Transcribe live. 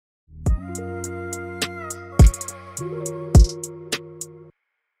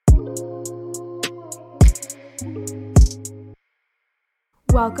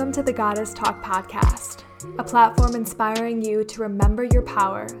Welcome to the Goddess Talk podcast, a platform inspiring you to remember your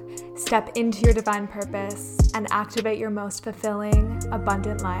power, step into your divine purpose, and activate your most fulfilling,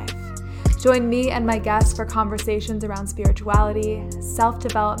 abundant life. Join me and my guests for conversations around spirituality,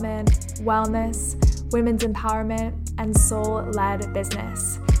 self-development, wellness, women's empowerment, and soul-led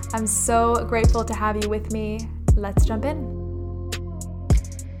business. I'm so grateful to have you with me. Let's jump in.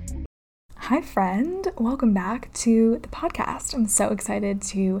 Hi friend, welcome back to the podcast. I'm so excited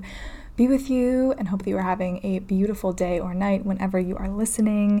to be with you and hope that you are having a beautiful day or night whenever you are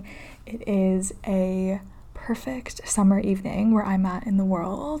listening. It is a perfect summer evening where I'm at in the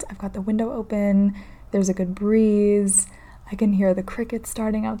world. I've got the window open, there's a good breeze, I can hear the crickets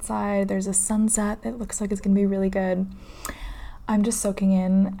starting outside, there's a sunset that looks like it's gonna be really good. I'm just soaking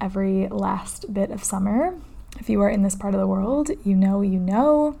in every last bit of summer. If you are in this part of the world, you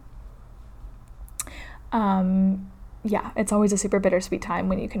know. It's always a super bittersweet time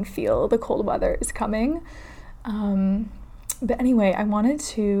when you can feel the cold weather is coming. But anyway, I wanted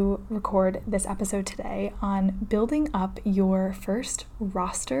to record this episode today on building up your first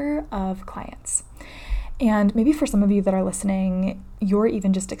roster of clients. And maybe for some of you that are listening, you're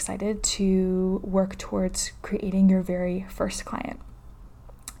even just excited to work towards creating your very first client.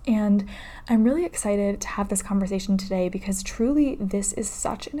 And I'm really excited to have this conversation today because truly this is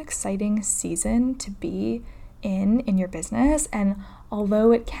such an exciting season to be in your business. And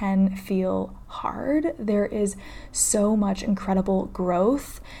although it can feel hard, there is so much incredible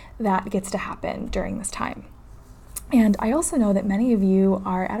growth that gets to happen during this time. And I also know that many of you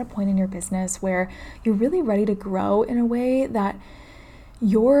are at a point in your business where you're really ready to grow in a way that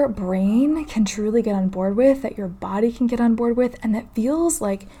your brain can truly get on board with, that your body can get on board with, and that feels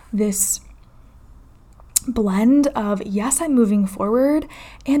like this blend of, yes, I'm moving forward,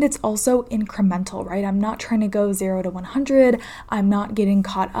 and it's also incremental, right? I'm not trying to go 0 to 100. I'm not getting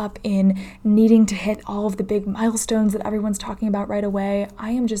caught up in needing to hit all of the big milestones that everyone's talking about right away.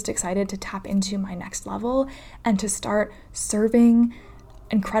 I am just excited to tap into my next level and to start serving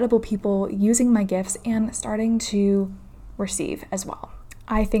incredible people using my gifts and starting to receive as well.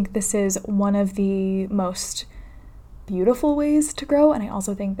 I think this is one of the most beautiful ways to grow, and I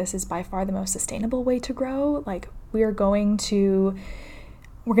also think this is by far the most sustainable way to grow. Like, we're going to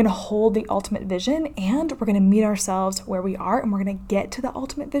hold the ultimate vision, and we're going to meet ourselves where we are, and we're going to get to the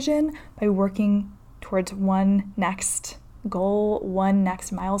ultimate vision by working towards one next goal, one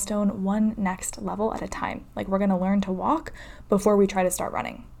next milestone, one next level at a time. Like, we're going to learn to walk before we try to start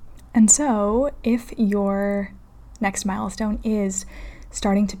running. And so if your next milestone is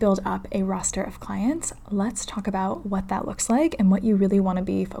starting to build up a roster of clients, let's talk about what that looks like and what you really want to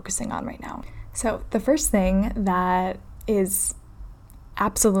be focusing on right now. So the first thing that is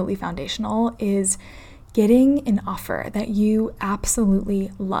absolutely foundational is getting an offer that you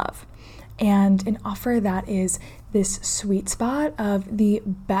absolutely love, and an offer that is this sweet spot of the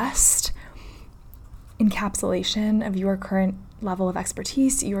best encapsulation of your current level of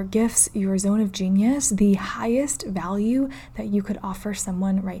expertise, your gifts, your zone of genius, the highest value that you could offer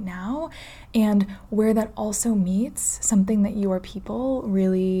someone right now, and where that also meets something that your people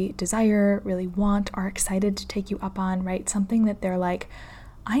really desire, really want, are excited to take you up on, right? Something that they're like,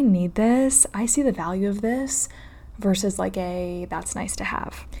 I need this, I see the value of this, versus like that's nice to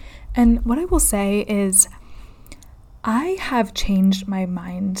have. And what I will say is, I have changed my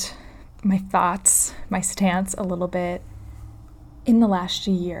mind, my thoughts, my stance a little bit in the last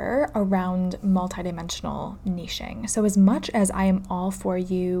year around multidimensional niching. So as much as I am all for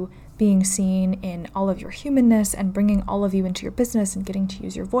you being seen in all of your humanness and bringing all of you into your business and getting to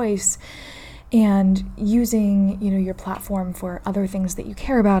use your voice and using, your platform for other things that you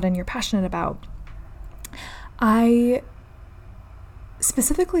care about and you're passionate about, I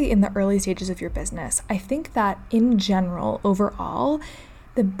specifically in the early stages of your business, I think that in general, overall,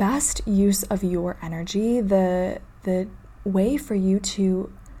 the best use of your energy, the way for you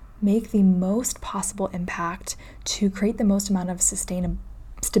to make the most possible impact, to create the most amount of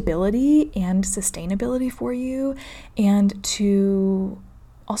stability and sustainability for you, and to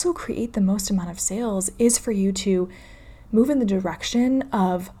also create the most amount of sales, is for you to move in the direction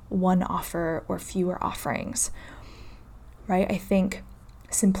of one offer or fewer offerings, right? I think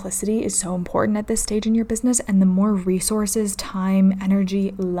simplicity is so important at this stage in your business, and the more resources, time,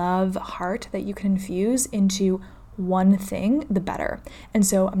 energy, love, heart that you can infuse into one thing, the better. And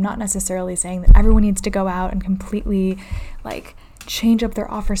so I'm not necessarily saying that everyone needs to go out and completely change up their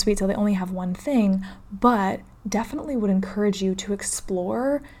offer suite so they only have one thing, but definitely would encourage you to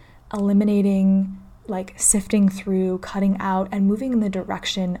explore eliminating, like sifting through, cutting out, and moving in the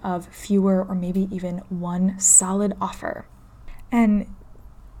direction of fewer or maybe even one solid offer. And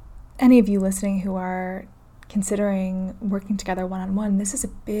any of you listening who are considering working together one-on-one, this is a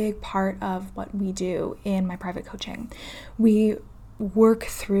big part of what we do in my private coaching. We work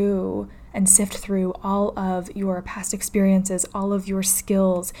through and sift through all of your past experiences, all of your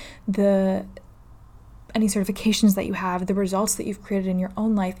skills, any certifications that you have, the results that you've created in your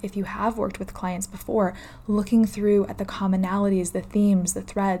own life if you have worked with clients before, looking through at the commonalities, the themes, the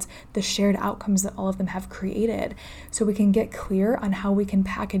threads, the shared outcomes that all of them have created, so we can get clear on how we can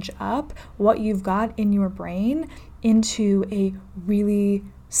package up what you've got in your brain into a really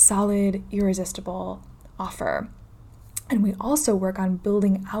solid, irresistible offer. And we also work on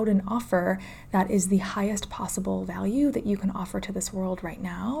building out an offer that is the highest possible value that you can offer to this world right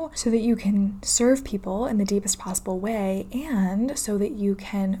now, so that you can serve people in the deepest possible way, and so that you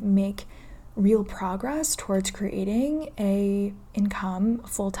can make real progress towards creating a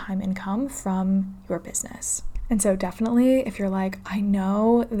full-time income from your business. And so definitely, if you're like, I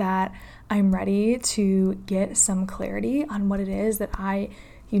know that I'm ready to get some clarity on what it is that I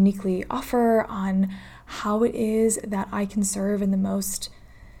uniquely offer, on how it is that I can serve in the most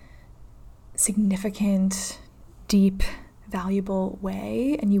significant, deep, valuable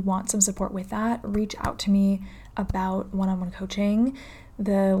way, and you want some support with that, reach out to me about one-on-one coaching.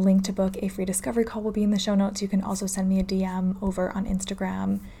 The link to book a free discovery call will be in the show notes. You can also send me a DM over on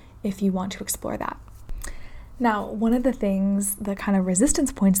Instagram if you want to explore that. Now, one of the things, the kind of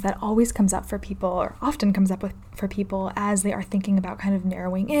resistance points that always comes up for people, or often comes up for people as they are thinking about kind of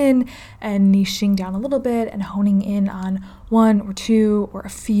narrowing in and niching down a little bit and honing in on one or two or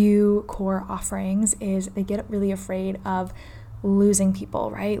a few core offerings, is they get really afraid of losing people,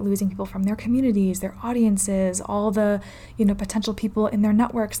 right? Losing people from their communities, their audiences, all the, potential people in their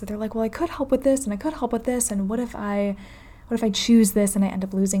networks that they're like, well, I could help with this and I could help with this, and what if I choose this and I end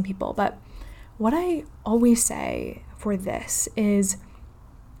up losing people? But what I always say for this is,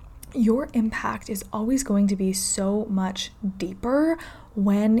 your impact is always going to be so much deeper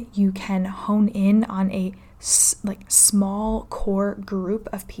when you can hone in on a small core group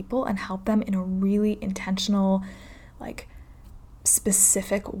of people and help them in a really intentional,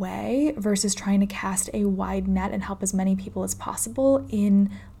 specific way, versus trying to cast a wide net and help as many people as possible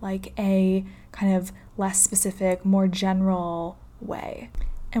in a kind of less specific, more general way.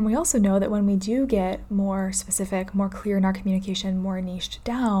 And we also know that when we do get more specific, more clear in our communication, more niched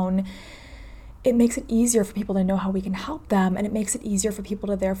down, it makes it easier for people to know how we can help them, and it makes it easier for people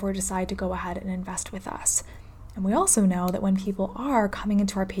to therefore decide to go ahead and invest with us. And we also know that when people are coming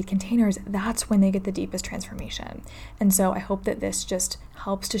into our paid containers, that's when they get the deepest transformation. And so I hope that this just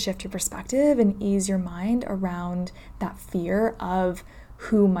helps to shift your perspective and ease your mind around that fear of,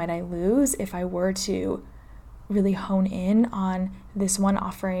 who might I lose if I were to really hone in on this one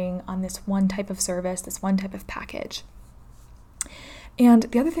offering, on this one type of service, this one type of package. And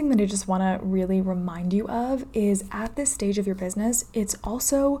the other thing that I just want to really remind you of is, at this stage of your business, it's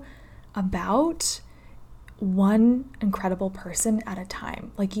also about one incredible person at a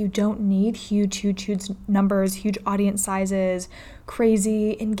time. You don't need huge numbers, huge audience sizes,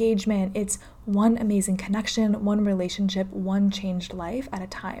 crazy engagement. It's one amazing connection, one relationship, one changed life at a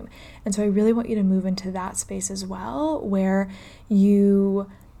time. And so I really want you to move into that space as well, where you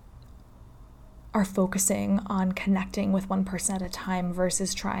are focusing on connecting with one person at a time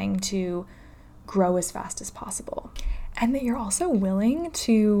versus trying to grow as fast as possible. And that you're also willing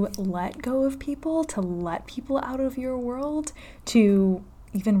to let go of people, to let people out of your world, to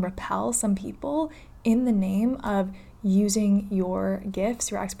even repel some people in the name of using your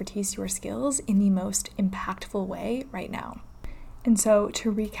gifts, your expertise, your skills in the most impactful way right now. And so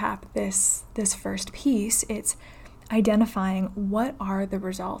to recap this first piece, it's identifying what are the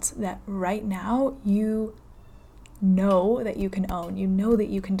results that right now you know that you can own, you know that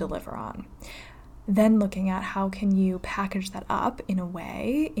you can deliver on. Then looking at how can you package that up in a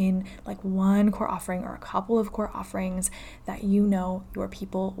way, in one core offering or a couple of core offerings that your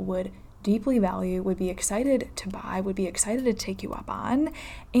people would deeply value, would be excited to buy, would be excited to take you up on,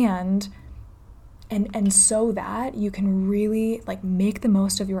 and so that you can really make the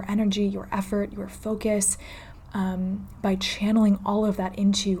most of your energy, your effort, your focus, by channeling all of that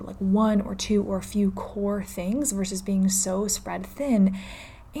into one or two or a few core things versus being so spread thin.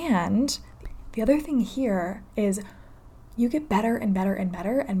 And the other thing here is, you get better and better and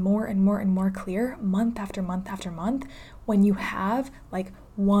better and more clear month after month after month when you have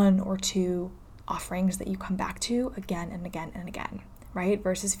one or two offerings that you come back to again and again and again. right?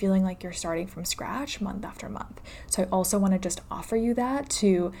 Versus feeling like you're starting from scratch month after month. So I also want to just offer you that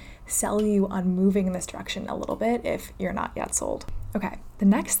to sell you on moving in this direction a little bit if you're not yet sold. Okay, the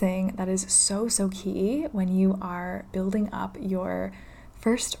next thing that is so key when you are building up your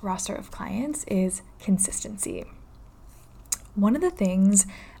first roster of clients is consistency. One of the things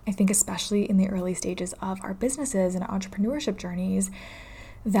I think, especially in the early stages of our businesses and our entrepreneurship journeys,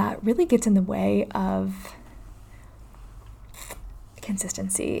 that really gets in the way of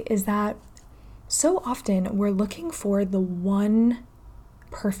consistency is that so often we're looking for the one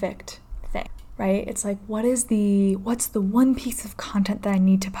perfect thing, right? It's like, what's the one piece of content that I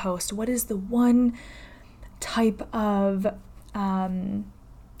need to post? What is the one type of,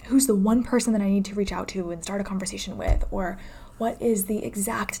 who's the one person that I need to reach out to and start a conversation with? Or what is the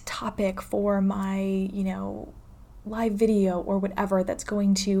exact topic for my, live video or whatever that's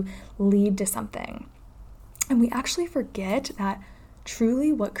going to lead to something? And we actually forget that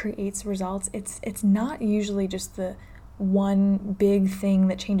truly what creates results, it's not usually just the one big thing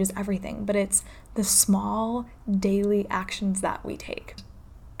that changes everything, but it's the small daily actions that we take.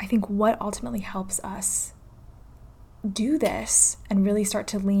 I think what ultimately helps us do this and really start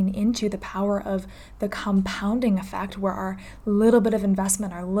to lean into the power of the compounding effect, where our little bit of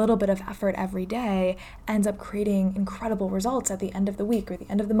investment, our little bit of effort every day ends up creating incredible results at the end of the week or the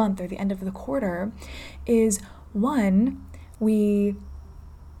end of the month or the end of the quarter, is one, we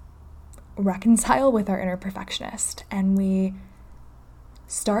reconcile with our inner perfectionist and we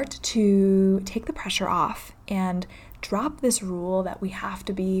start to take the pressure off and drop this rule that we have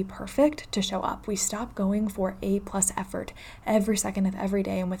to be perfect to show up. We stop going for A+ effort every second of every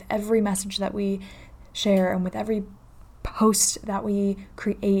day, and with every message that we share and with every post that we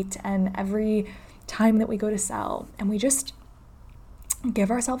create and every time that we go to sell. And we just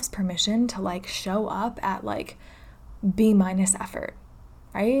give ourselves permission to show up at B- effort,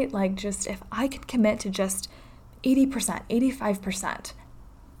 right? Just if I can commit to just 80%, 85%,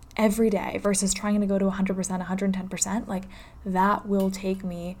 every day versus trying to go to 100%, 110%, that will take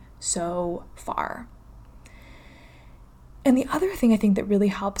me so far. And the other thing I think that really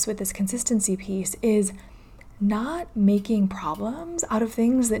helps with this consistency piece is not making problems out of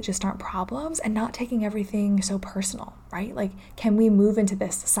things that just aren't problems and not taking everything so personal, right? Can we move into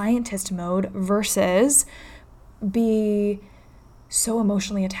this scientist mode versus be so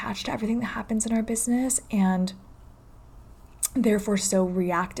emotionally attached to everything that happens in our business and therefore so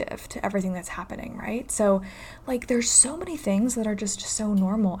reactive to everything that's happening, right? So there's so many things that are just so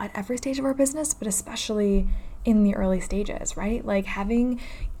normal at every stage of our business, but especially in the early stages, right? Having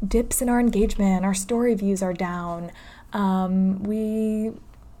dips in our engagement, our story views are down, we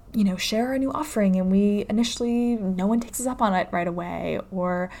share a new offering and we initially, no one takes us up on it right away,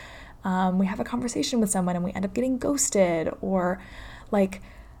 or we have a conversation with someone and we end up getting ghosted, or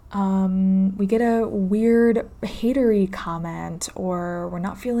we get a weird hatery comment, or we're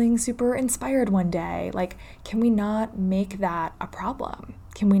not feeling super inspired one day. Can we not make that a problem?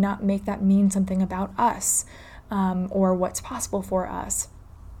 Can we not make that mean something about us, or what's possible for us?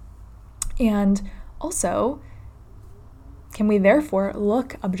 And also, can we therefore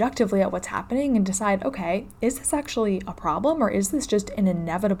look objectively at what's happening and decide, okay, is this actually a problem, or is this just an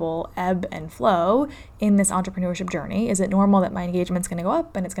inevitable ebb and flow in this entrepreneurship journey? Is it normal that my engagement's going to go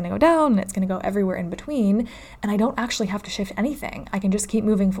up and it's going to go down and it's going to go everywhere in between, and I don't actually have to shift anything? I can just keep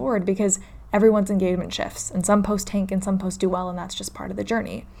moving forward because everyone's engagement shifts and some posts tank and some posts do well, and that's just part of the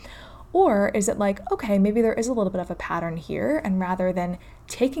journey. Or is it okay, maybe there is a little bit of a pattern here, and rather than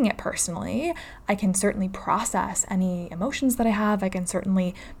taking it personally, I can certainly process any emotions that I have. I can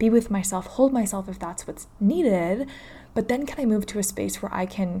certainly be with myself, hold myself if that's what's needed, but then can I move to a space where I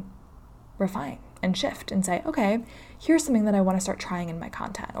can refine and shift and say, okay, here's something that I want to start trying in my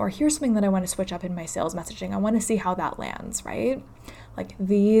content, or here's something that I want to switch up in my sales messaging. I want to see how that lands, right?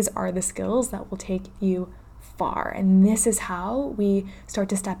 These are the skills that will take you far. And this is how we start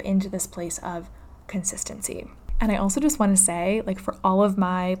to step into this place of consistency. And I also just want to say, for all of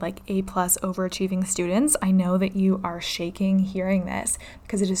my A+ overachieving students, I know that you are shaking hearing this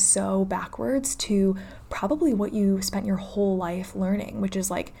because it is so backwards to probably what you spent your whole life learning, which is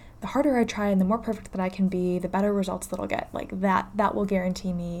the harder I try and the more perfect that I can be, the better results that I'll get. That will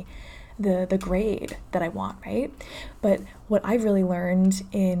guarantee me the grade that I want, right? But what I've really learned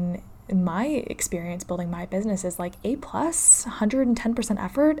in my experience building my business is A+, 110%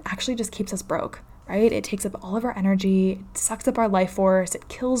 effort actually just keeps us broke, right? It takes up all of our energy, it sucks up our life force, it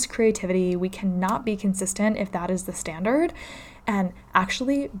kills creativity. We cannot be consistent if that is the standard. And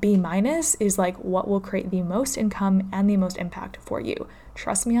actually, B- is what will create the most income and the most impact for you.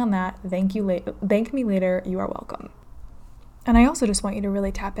 Trust me on that. Thank me later. You are welcome. And I also just want you to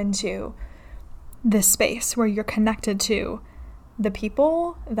really tap into this space where you're connected to the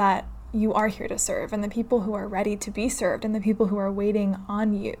people that you are here to serve, and the people who are ready to be served, and the people who are waiting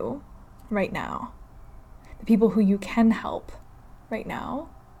on you right now, the people who you can help right now.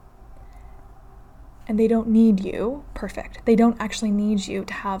 And they don't need you perfect. They don't actually need you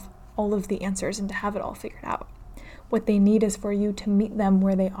to have all of the answers and to have it all figured out. What they need is for you to meet them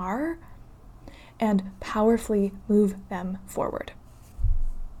where they are and powerfully move them forward.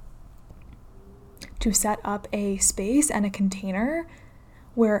 To set up a space and a container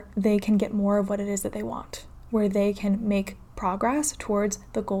where they can get more of what it is that they want, where they can make progress towards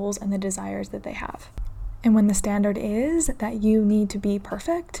the goals and the desires that they have. And when the standard is that you need to be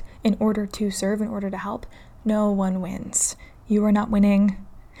perfect in order to serve, in order to help, no one wins. You are not winning,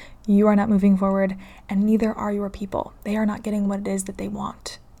 you are not moving forward, and neither are your people. They are not getting what it is that they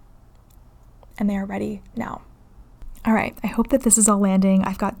want. And they are ready now. All right, I hope that this is all landing.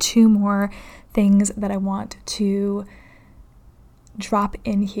 I've got 2 more things that I want to drop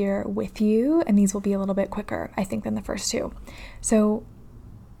in here with you, and these will be a little bit quicker, I think, than the first 2. So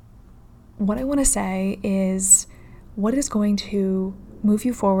what I want to say is what is going to move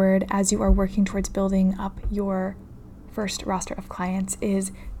you forward as you are working towards building up your first roster of clients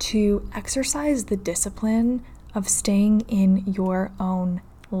is to exercise the discipline of staying in your own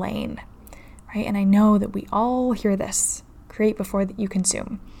lane, right? And I know that we all hear this, create before that you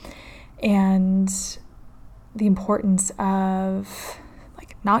consume. And the importance of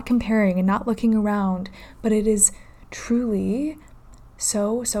like not comparing and not looking around, but it is truly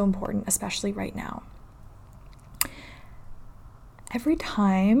so important, especially right now. Every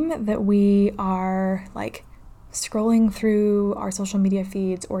time that we are like scrolling through our social media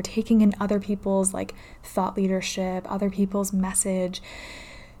feeds or taking in other people's like thought leadership, other people's message,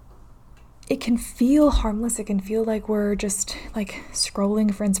 it can feel harmless. It can feel like we're just like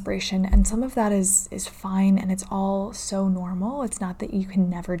scrolling for inspiration. And some of that is fine, and it's all so normal. It's not that you can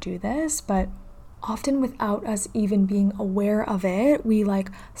never do this, but often without us even being aware of it, we like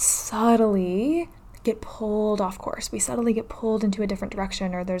subtly get pulled off course. We subtly get pulled into a different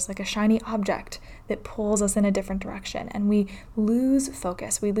direction, or there's like a shiny object that pulls us in a different direction, and we lose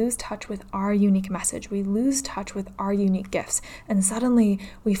focus. We lose touch with our unique message. We lose touch with our unique gifts. And suddenly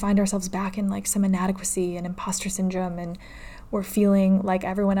we find ourselves back in like some inadequacy and imposter syndrome, and we're feeling like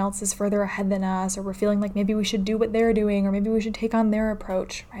everyone else is further ahead than us, or we're feeling like maybe we should do what they're doing, or maybe we should take on their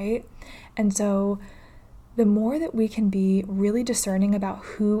approach, right? And so the more that we can be really discerning about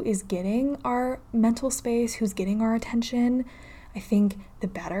who is getting our mental space, who's getting our attention, I think the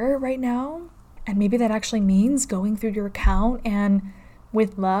better right now. And maybe that actually means going through your account and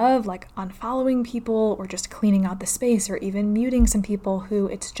with love, like unfollowing people or just cleaning out the space, or even muting some people who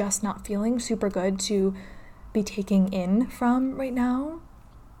it's just not feeling super good to be taking in from right now.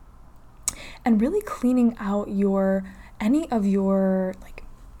 And really cleaning out any of your like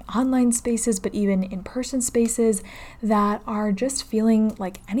online spaces, but even in-person spaces that are just feeling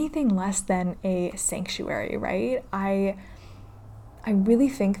like anything less than a sanctuary, right? I really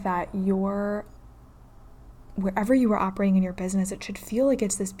think that wherever you are operating in your business, it should feel like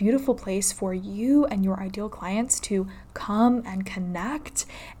it's this beautiful place for you and your ideal clients to come and connect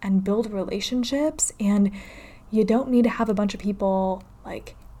and build relationships. And you don't need to have a bunch of people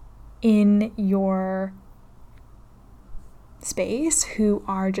like in your space who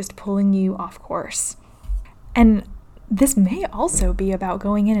are just pulling you off course. And this may also be about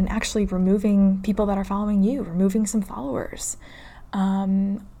going in and actually removing people that are following you, removing some followers,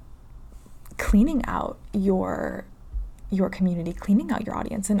 cleaning out your community, cleaning out your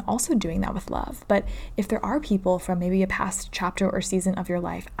audience, and also doing that with love. But if there are people from maybe a past chapter or season of your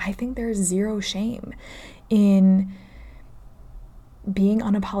life, I think there's zero shame in being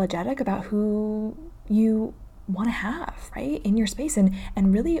unapologetic about who you want to have, right, in your space, and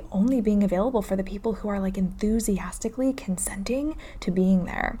really only being available for the people who are like enthusiastically consenting to being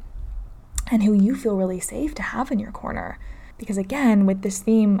there and who you feel really safe to have in your corner. Because again, with this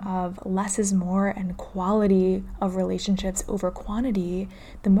theme of less is more and quality of relationships over quantity,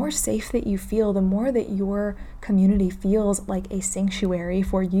 the more safe that you feel, the more that your community feels like a sanctuary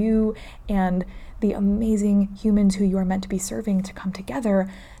for you and the amazing humans who you are meant to be serving to come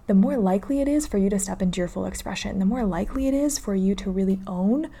together, the more likely it is for you to step into your full expression, the more likely it is for you to really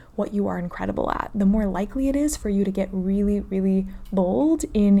own what you are incredible at, the more likely it is for you to get really, really bold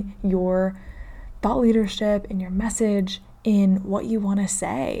in your thought leadership, in your message, in what you want to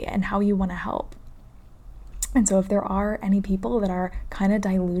say and how you want to help. And so if there are any people that are kind of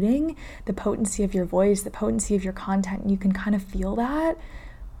diluting the potency of your voice, the potency of your content, you can kind of feel that,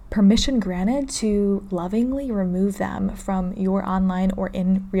 permission granted to lovingly remove them from your online or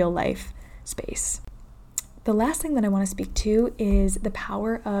in real life space. The last thing that I want to speak to is the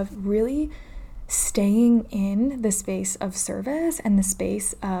power of really staying in the space of service and the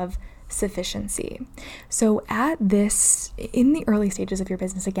space of sufficiency. So in the early stages of your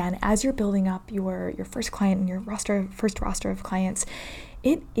business, again, as you're building up your first client and your first roster of clients,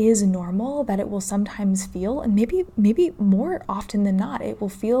 it is normal that it will sometimes feel, and maybe more often than not, it will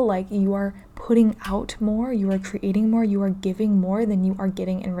feel like you are putting out more, you are creating more, you are giving more than you are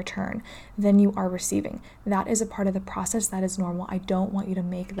getting in return, than you are receiving. That is a part of the process. That is normal. I don't want you to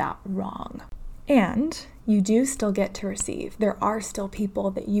make that wrong. And you do still get to receive. There are still people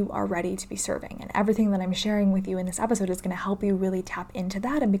that you are ready to be serving. And everything that I'm sharing with you in this episode is going to help you really tap into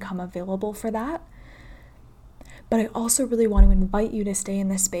that and become available for that. But I also really want to invite you to stay in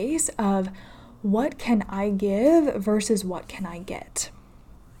the space of what can I give versus what can I get?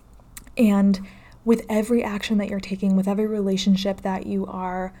 And with every action that you're taking, with every relationship that you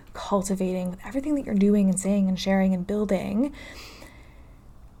are cultivating, with everything that you're doing and saying and sharing and building,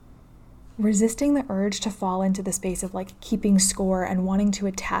 resisting the urge to fall into the space of like keeping score and wanting to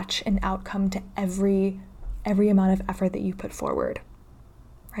attach an outcome to every amount of effort that you put forward.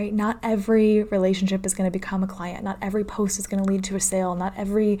 Right? Not every relationship is going to become a client. Not every post is going to lead to a sale. Not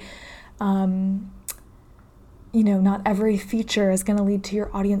every, not every feature is going to lead to your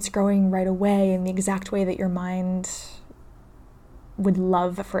audience growing right away in the exact way that your mind would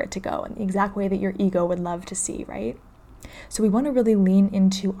love for it to go, in the exact way that your ego would love to see, right? So we want to really lean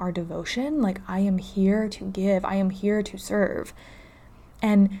into our devotion. Like, I am here to give. I am here to serve.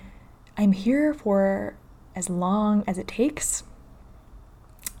 And I'm here for as long as it takes.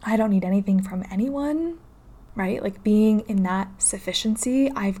 I don't need anything from anyone, right? Like being in that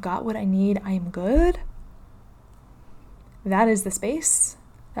sufficiency, I've got what I need, I am good. That is the space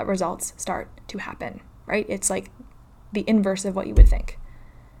that results start to happen, right? It's like the inverse of what you would think.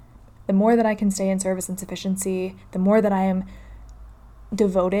 The more that I can stay in service and sufficiency, the more that I am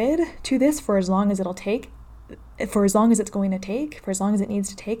devoted to this for as long as it'll take, for as long as it's going to take, for as long as it needs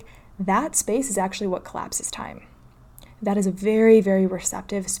to take, that space is actually what collapses time. That is a very, very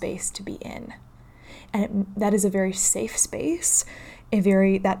receptive space to be in. And that is a very safe space, a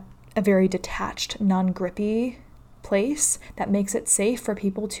very detached, non-grippy place that makes it safe for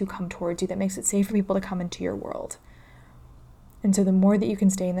people to come towards you, that makes it safe for people to come into your world. And so the more that you can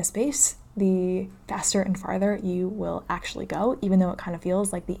stay in this space, the faster and farther you will actually go, even though it kind of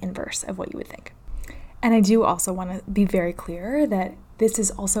feels like the inverse of what you would think. And I do also want to be very clear that this is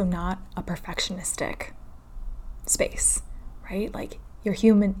also not a perfectionistic space, right? Like your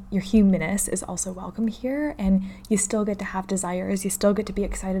humanness is also welcome here, and you still get to have desires, you still get to be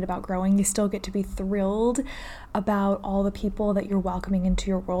excited about growing, you still get to be thrilled about all the people that you're welcoming into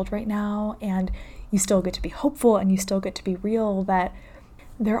your world right now, and you still get to be hopeful, and you still get to be real that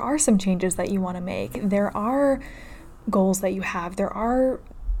there are some changes that you want to make, there are goals that you have, there are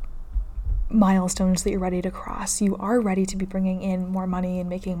milestones that you're ready to cross, you are ready to be bringing in more money and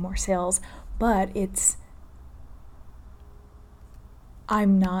making more sales, but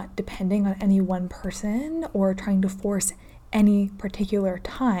I'm not depending on any one person or trying to force any particular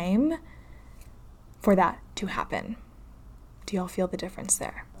time for that to happen. Do y'all feel the difference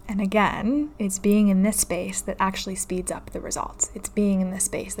there? And again, it's being in this space that actually speeds up the results. It's being in this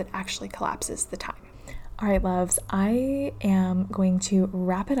space that actually collapses the time. All right, loves, I am going to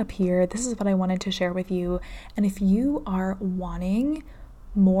wrap it up here. This is what I wanted to share with you. And if you are wanting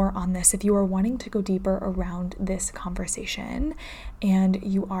more on this, if you are wanting to go deeper around this conversation and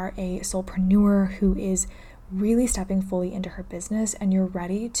you are a soulpreneur who is really stepping fully into her business and you're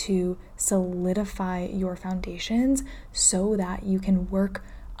ready to solidify your foundations so that you can work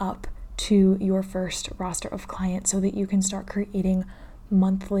up to your first roster of clients so that you can start creating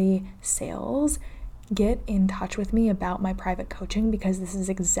monthly sales, get in touch with me about my private coaching, because this is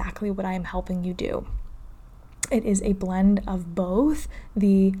exactly what I am helping you do. It is a blend of both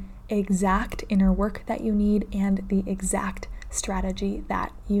the exact inner work that you need and the exact strategy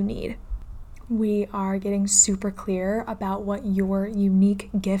that you need. We are getting super clear about what your unique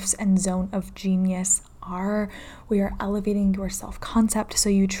gifts and zone of genius are. We are elevating your self-concept so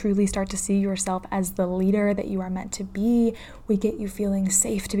you truly start to see yourself as the leader that you are meant to be. We get you feeling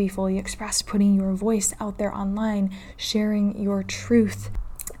safe to be fully expressed, putting your voice out there online, sharing your truth.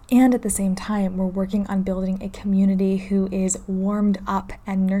 And at the same time, we're working on building a community who is warmed up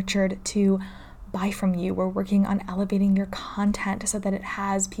and nurtured to buy from you. We're working on elevating your content so that it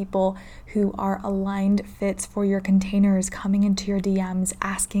has people who are aligned fits for your containers coming into your DMs,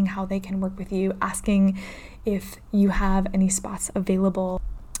 asking how they can work with you, asking if you have any spots available.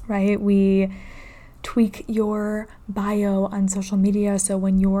 right? We tweak your bio on social media so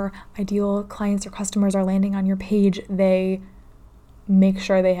when your ideal clients or customers are landing on your page, they make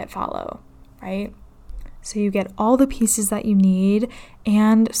sure they hit follow, right? So you get all the pieces that you need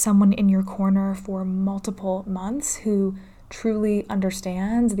and someone in your corner for multiple months who truly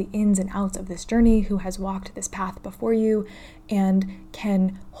understands the ins and outs of this journey, who has walked this path before you and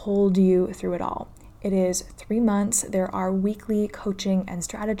can hold you through it all. It is 3 months. There are weekly coaching and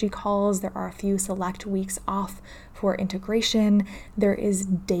strategy calls. There are a few select weeks off for integration. There is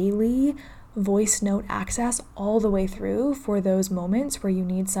daily voice note access all the way through for those moments where you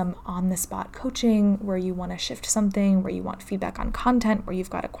need some on-the-spot coaching, where you want to shift something, where you want feedback on content, where you've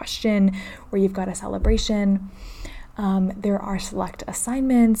got a question, where you've got a celebration. There are select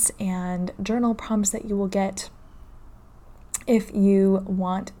assignments and journal prompts that you will get if you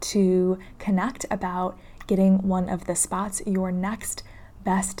want to connect about getting one of the spots. Your next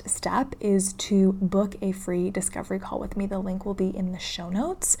best step is to book a free discovery call with me. The link will be in the show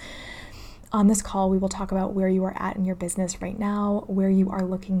notes. On this call, we will talk about where you are at in your business right now, where you are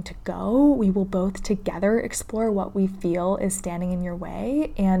looking to go. We will both together explore what we feel is standing in your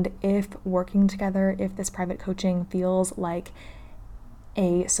way. And if working together, if this private coaching feels like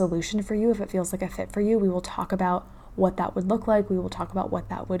a solution for you, if it feels like a fit for you, we will talk about what that would look like. We will talk about what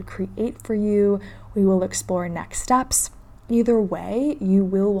that would create for you. We will explore next steps. Either way, you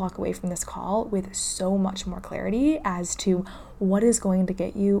will walk away from this call with so much more clarity as to what is going to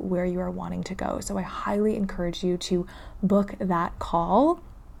get you where you are wanting to go. So I highly encourage you to book that call.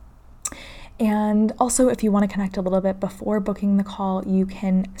 And also, if you want to connect a little bit before booking the call, you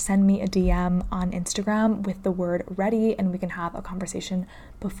can send me a DM on Instagram with the word ready, and we can have a conversation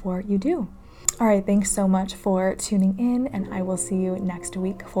before you do. All right, thanks so much for tuning in, and I will see you next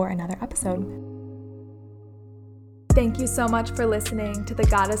week for another episode. Thank you so much for listening to the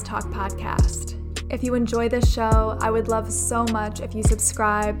Goddess Talk podcast. If you enjoy this show, I would love so much if you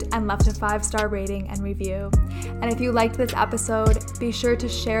subscribed and left a 5-star rating and review. And if you liked this episode, be sure to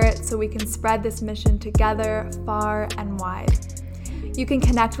share it so we can spread this mission together far and wide. You can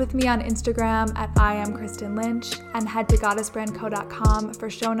connect with me on Instagram at @IamKristenLynch and head to goddessbrandco.com for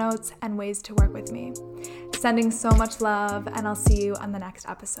show notes and ways to work with me. Sending so much love, and I'll see you on the next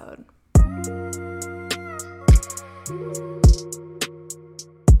episode.